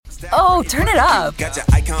Oh, turn it up. Got your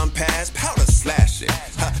icon pass, powder slashing.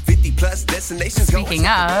 50 plus destinations. Speaking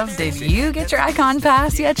of, did you get your Icon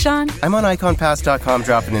Pass yet, Sean? I'm on iconpass.com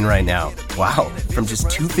dropping in right now. Wow, from just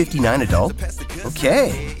 $2.59 adult?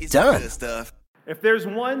 Okay, done. If there's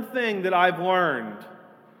one thing that I've learned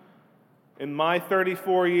in my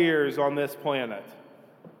 34 years on this planet,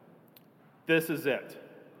 this is it.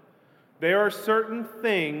 There are certain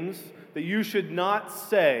things that you should not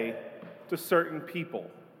say to certain people.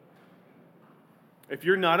 If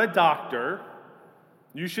you're not a doctor,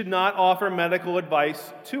 you should not offer medical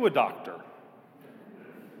advice to a doctor.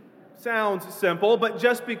 Sounds simple, but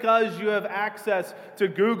just because you have access to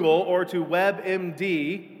Google or to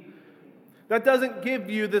WebMD, that doesn't give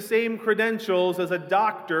you the same credentials as a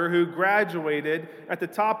doctor who graduated at the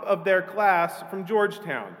top of their class from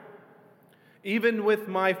Georgetown. Even with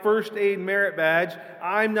my first aid merit badge,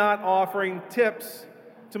 I'm not offering tips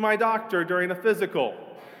to my doctor during a physical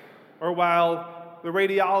or while the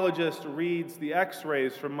radiologist reads the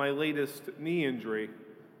x-rays from my latest knee injury.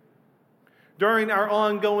 During our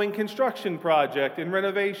ongoing construction project and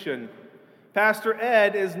renovation, Pastor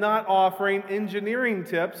Ed is not offering engineering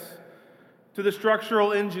tips to the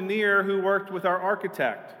structural engineer who worked with our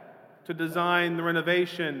architect to design the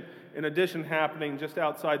renovation and addition happening just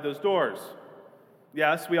outside those doors.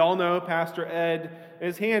 Yes, we all know Pastor Ed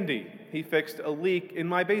is handy. He fixed a leak in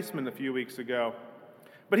my basement a few weeks ago.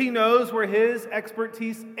 But he knows where his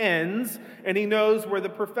expertise ends, and he knows where the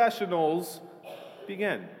professionals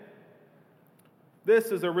begin.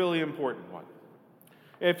 This is a really important one.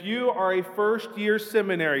 If you are a first-year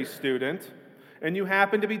seminary student, and you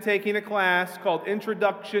happen to be taking a class called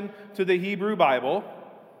Introduction to the Hebrew Bible,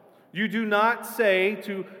 you do not say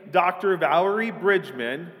to Dr. Valerie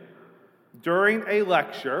Bridgman during a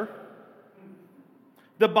lecture,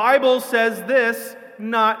 "The Bible says this,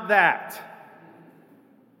 not that."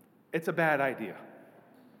 It's a bad idea.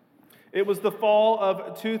 It was the fall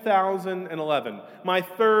of 2011, my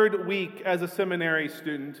third week as a seminary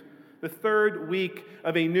student, the third week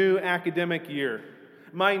of a new academic year.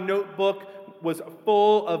 My notebook was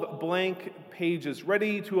full of blank pages,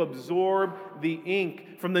 ready to absorb the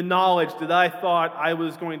ink from the knowledge that I thought I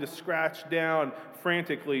was going to scratch down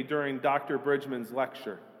frantically during Dr. Bridgman's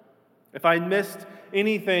lecture. If I missed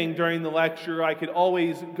anything during the lecture, I could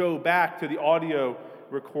always go back to the audio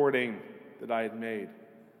recording that I had made.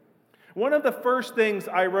 One of the first things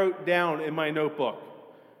I wrote down in my notebook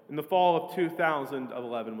in the fall of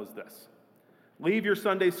 2011 was this: leave your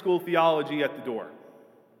Sunday school theology at the door.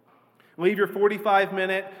 Leave your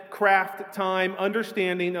 45-minute craft time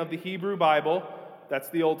understanding of the Hebrew Bible, that's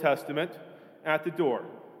the Old Testament, at the door.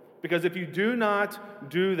 Because if you do not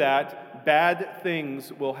do that, bad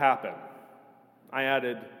things will happen. I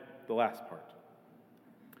added the last part.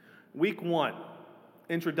 Week 1.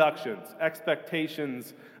 Introductions,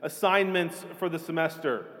 expectations, assignments for the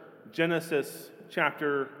semester, Genesis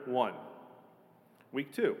chapter 1.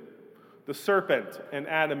 Week 2, the serpent and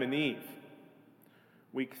Adam and Eve.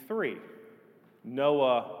 Week 3,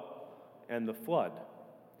 Noah and the flood.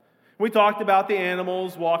 We talked about the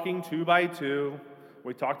animals walking 2 by 2.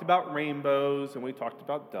 We talked about rainbows, and we talked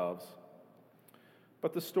about doves.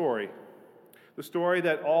 But the story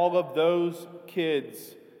that all of those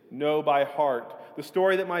kids know by heart, the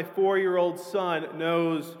story that my 4-year-old son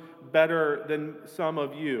knows better than some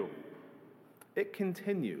of you, it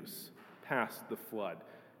continues past the flood.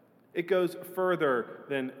 It goes further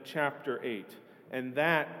than chapter 8, and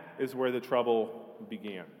that is where the trouble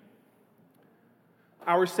began.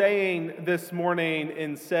 Our saying this morning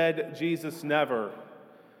in Said Jesus Never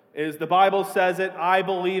is, the Bible says it, I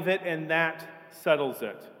believe it, and that settles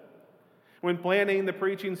it. When planning the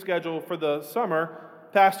preaching schedule for the summer,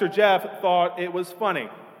 Pastor Jeff thought it was funny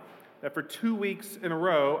that for 2 weeks in a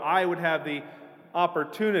row, I would have the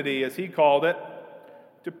opportunity, as he called it,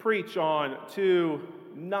 to preach on 2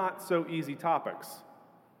 not-so-easy topics.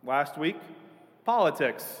 Last week,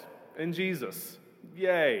 politics and Jesus.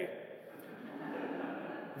 Yay.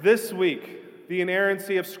 This week, the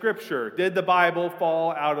inerrancy of Scripture. Did the Bible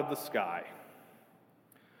fall out of the sky?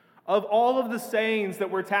 Of all of the sayings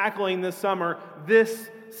that we're tackling this summer, this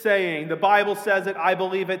saying, the Bible says it, I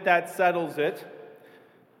believe it, that settles it,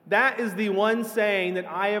 that is the one saying that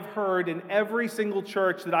I have heard in every single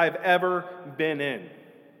church that I've ever been in.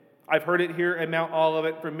 I've heard it here at Mount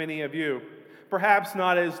Olivet from many of you. Perhaps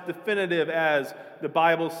not as definitive as the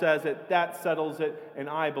Bible says it, that settles it, and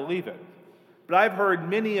I believe it. But I've heard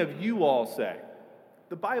many of you all say,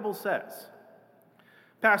 the Bible says.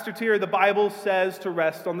 Pastor Tier, the Bible says to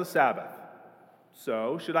rest on the Sabbath.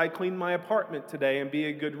 So, should I clean my apartment today and be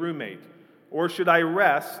a good roommate? Or should I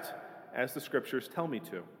rest as the Scriptures tell me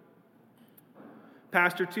to?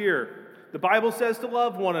 Pastor Tier, the Bible says to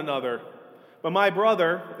love one another, but my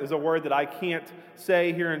brother is a word that I can't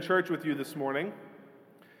say here in church with you this morning.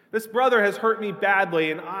 This brother has hurt me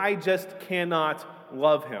badly, and I just cannot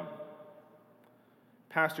love him.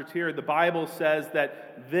 Pastor Tier, the Bible says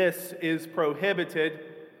that this is prohibited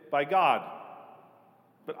by God,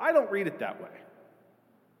 but I don't read it that way.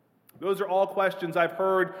 Those are all questions I've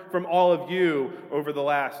heard from all of you over the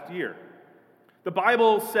last year. The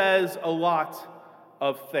Bible says a lot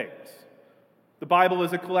of things. The Bible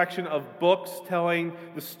is a collection of books telling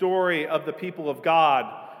the story of the people of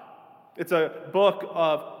God. It's a book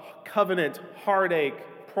of covenant,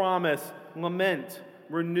 heartache, promise, lament,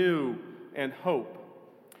 renew, and hope.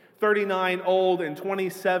 39 Old and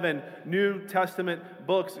 27 New Testament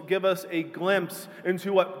books give us a glimpse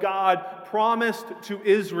into what God promised to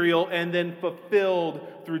Israel and then fulfilled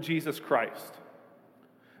through Jesus Christ.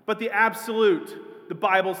 But the absolute, the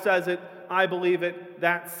Bible says it, I believe it,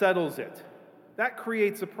 that settles it. That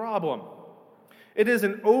creates a problem. It is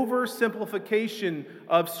an oversimplification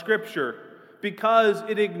of Scripture because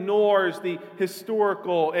it ignores the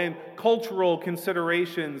historical and cultural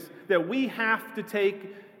considerations that we have to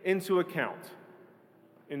take into account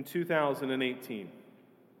in 2018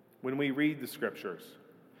 when we read the Scriptures.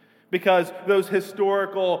 Because those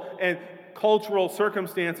historical and cultural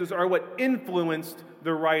circumstances are what influenced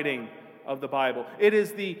the writing of the Bible. It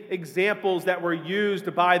is the examples that were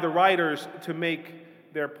used by the writers to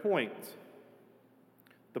make their point.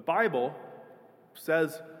 The Bible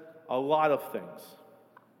says a lot of things.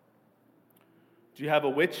 Do you have a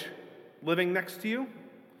witch living next to you?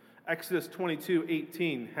 Exodus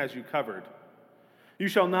 22:18 has you covered. You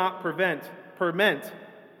shall not permit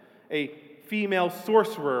a female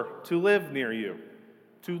sorcerer to live near you.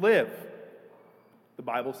 To live. The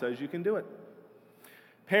Bible says you can do it.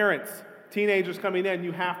 Parents, teenagers coming in,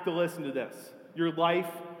 you have to listen to this. Your life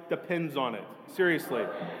depends on it. Seriously.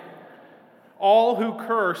 All who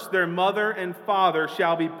curse their mother and father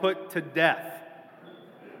shall be put to death.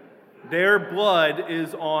 Their blood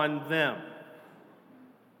is on them.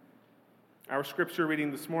 Our scripture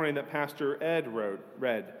reading this morning that Pastor Ed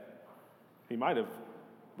read. He might have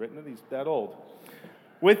written it, he's that old.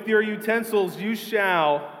 With your utensils you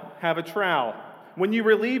shall have a trowel. When you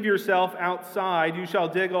relieve yourself outside, you shall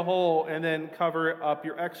dig a hole and then cover up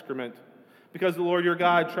your excrement, because the Lord your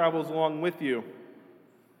God travels along with you.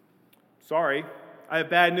 Sorry, I have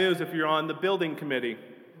bad news if you're on the building committee.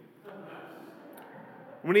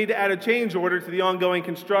 We need to add a change order to the ongoing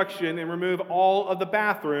construction and remove all of the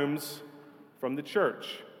bathrooms from the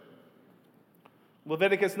church.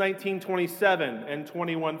 Leviticus 19:27 and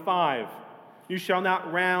 21:5. You shall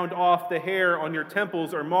not round off the hair on your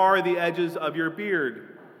temples or mar the edges of your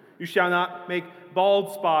beard. You shall not make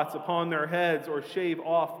bald spots upon their heads or shave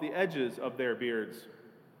off the edges of their beards.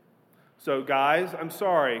 So guys, I'm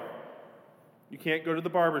sorry. You can't go to the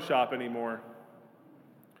barbershop anymore.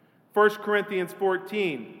 1 Corinthians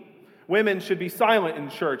 14. Women should be silent in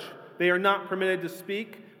church. They are not permitted to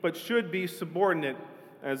speak, but should be subordinate,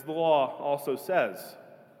 as the law also says.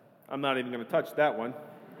 I'm not even going to touch that one.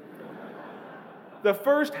 The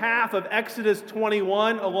first half of Exodus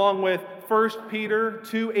 21, along with 1 Peter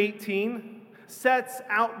 2:18, sets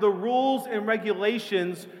out the rules and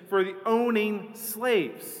regulations for the owning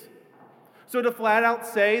slaves. So to flat out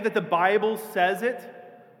say that the Bible says it,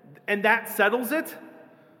 and that settles it,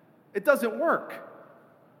 it doesn't work.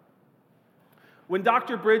 When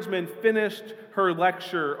Dr. Bridgman finished her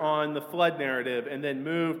lecture on the flood narrative and then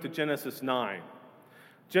moved to Genesis 9,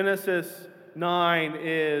 Genesis 9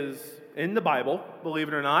 is in the Bible, believe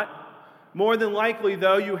it or not. More than likely,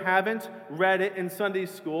 though, you haven't read it in Sunday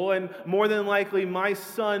school, and more than likely, my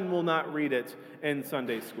son will not read it in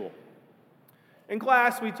Sunday school. In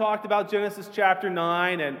class, we talked about Genesis chapter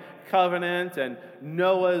 9 and covenant and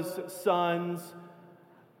Noah's sons,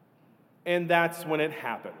 and that's when it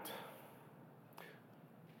happened.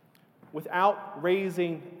 Without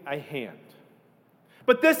raising a hand.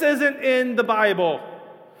 But this isn't in the Bible.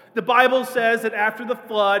 The Bible says that after the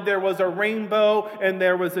flood, there was a rainbow and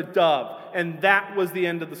there was a dove, and that was the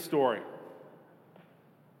end of the story.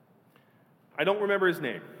 I don't remember his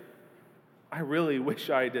name. I really wish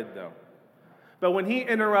I did, though. But when he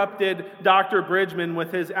interrupted Dr. Bridgman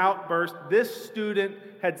with his outburst, this student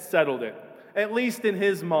had settled it, at least in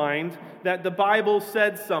his mind, that the Bible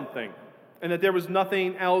said something and that there was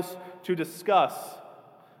nothing else to discuss.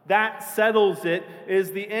 That settles it,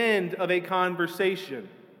 is the end of a conversation.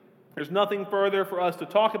 There's nothing further for us to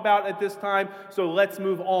talk about at this time, so let's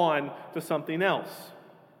move on to something else.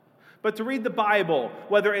 But to read the Bible,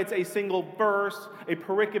 whether it's a single verse, a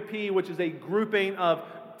pericope, which is a grouping of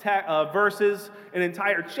verses, an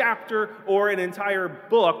entire chapter, or an entire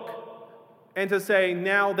book, and to say,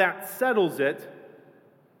 now that settles it,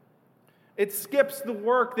 it skips the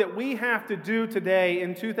work that we have to do today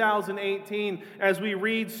in 2018 as we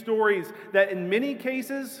read stories that in many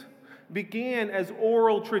cases began as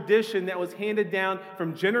oral tradition that was handed down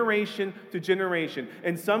from generation to generation,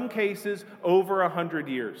 in some cases over 100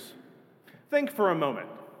 years. Think for a moment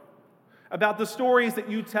about the stories that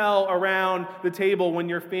you tell around the table when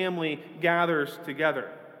your family gathers together.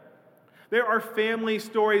 There are family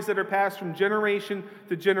stories that are passed from generation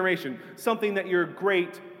to generation, something that your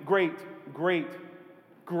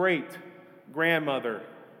great-great-great-grandmother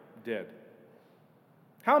did.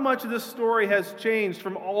 How much of this story has changed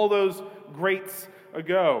from all those greats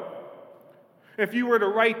ago? If you were to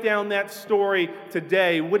write down that story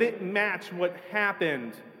today, would it match what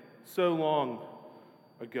happened so long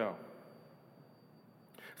ago?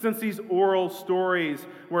 Since these oral stories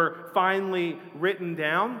were finally written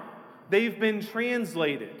down, they've been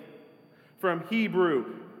translated from Hebrew,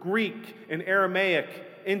 Greek, and Aramaic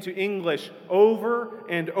into English over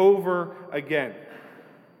and over again.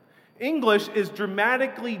 English is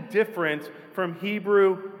dramatically different from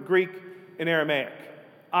Hebrew, Greek, and Aramaic.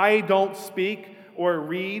 I don't speak or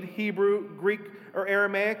read Hebrew, Greek, or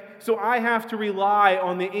Aramaic, so I have to rely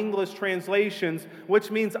on the English translations, which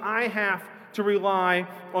means I have to rely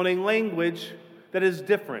on a language that is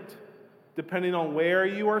different depending on where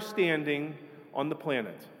you are standing on the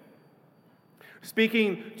planet.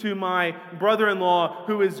 Speaking to my brother-in-law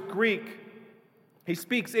who is Greek, he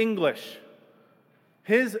speaks English.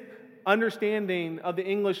 His understanding of the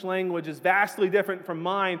English language is vastly different from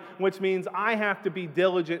mine, which means I have to be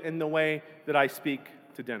diligent in the way that I speak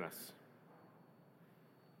to Dennis.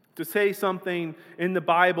 To say something in the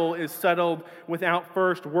Bible is settled without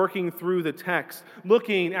first working through the text,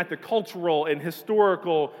 looking at the cultural and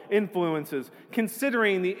historical influences,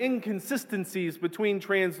 considering the inconsistencies between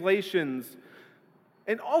translations,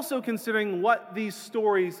 and also considering what these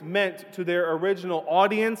stories meant to their original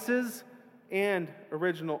audiences and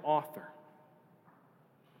original author.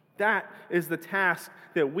 That is the task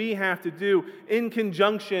that we have to do in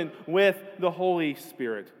conjunction with the Holy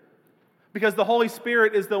Spirit. Because the Holy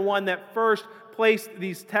Spirit is the one that first placed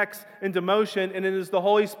these texts into motion, and it is the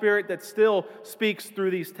Holy Spirit that still speaks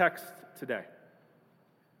through these texts today.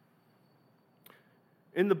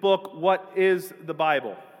 In the book, What is the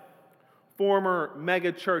Bible?, former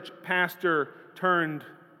megachurch pastor turned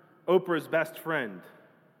Oprah's best friend,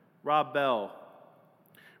 Rob Bell,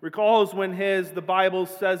 recalls when his "the Bible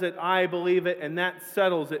says it, I believe it, and that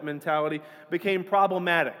settles it" mentality became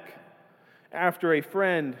problematic after a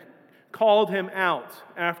friend called him out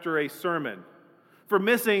after a sermon for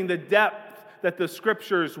missing the depth that the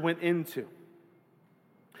scriptures went into.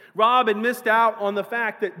 Rob had missed out on the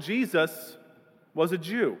fact that Jesus was a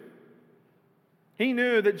Jew. He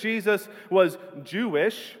knew that Jesus was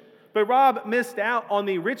Jewish, but Rob missed out on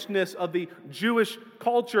the richness of the Jewish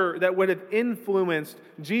culture that would have influenced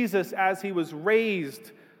Jesus as he was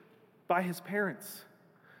raised by his parents.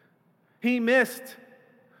 He missed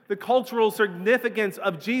the cultural significance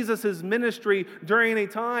of Jesus' ministry during a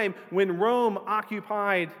time when Rome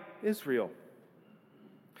occupied Israel.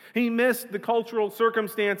 He missed the cultural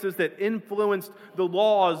circumstances that influenced the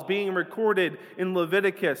laws being recorded in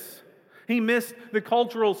Leviticus. He missed the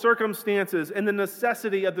cultural circumstances and the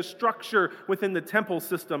necessity of the structure within the temple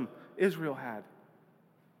system Israel had.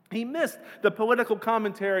 He missed the political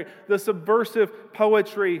commentary, the subversive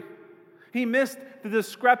poetry. He missed the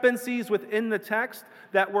discrepancies within the text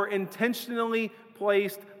that were intentionally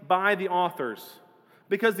placed by the authors,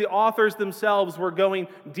 because the authors themselves were going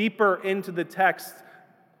deeper into the text.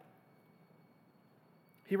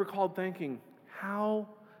 He recalled thinking, how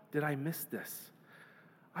did I miss this?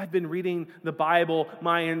 I've been reading the Bible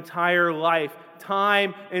my entire life,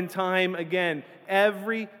 time and time again,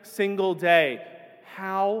 every single day.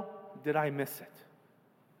 How did I miss it?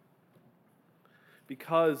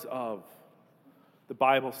 Because of the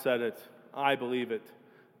Bible said it, I believe it,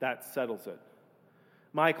 that settles it.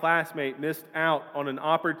 My classmate missed out on an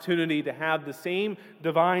opportunity to have the same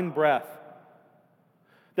divine breath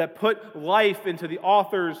that put life into the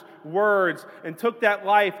author's words and took that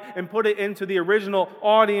life and put it into the original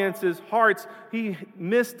audience's hearts. He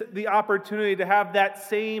missed the opportunity to have that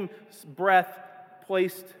same breath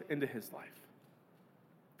placed into his life.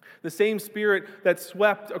 The same Spirit that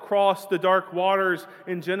swept across the dark waters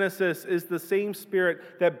in Genesis is the same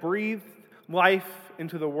Spirit that breathed life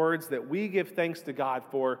into the words that we give thanks to God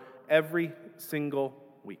for every single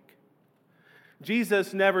week.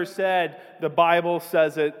 Jesus never said, the Bible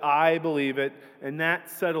says it, I believe it, and that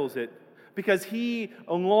settles it, because he,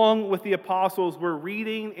 along with the apostles, were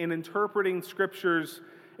reading and interpreting scriptures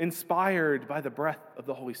inspired by the breath of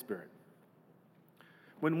the Holy Spirit.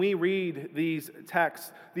 When we read these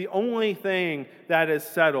texts, the only thing that is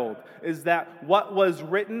settled is that what was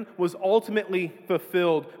written was ultimately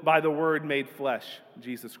fulfilled by the Word made flesh,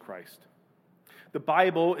 Jesus Christ. The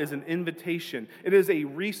Bible is an invitation. It is a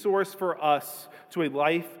resource for us to a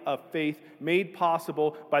life of faith made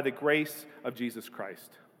possible by the grace of Jesus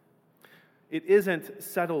Christ. It isn't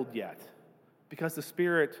settled yet because the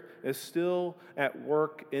Spirit is still at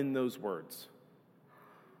work in those words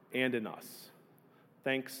and in us.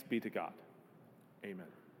 Thanks be to God.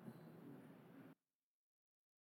 Amen.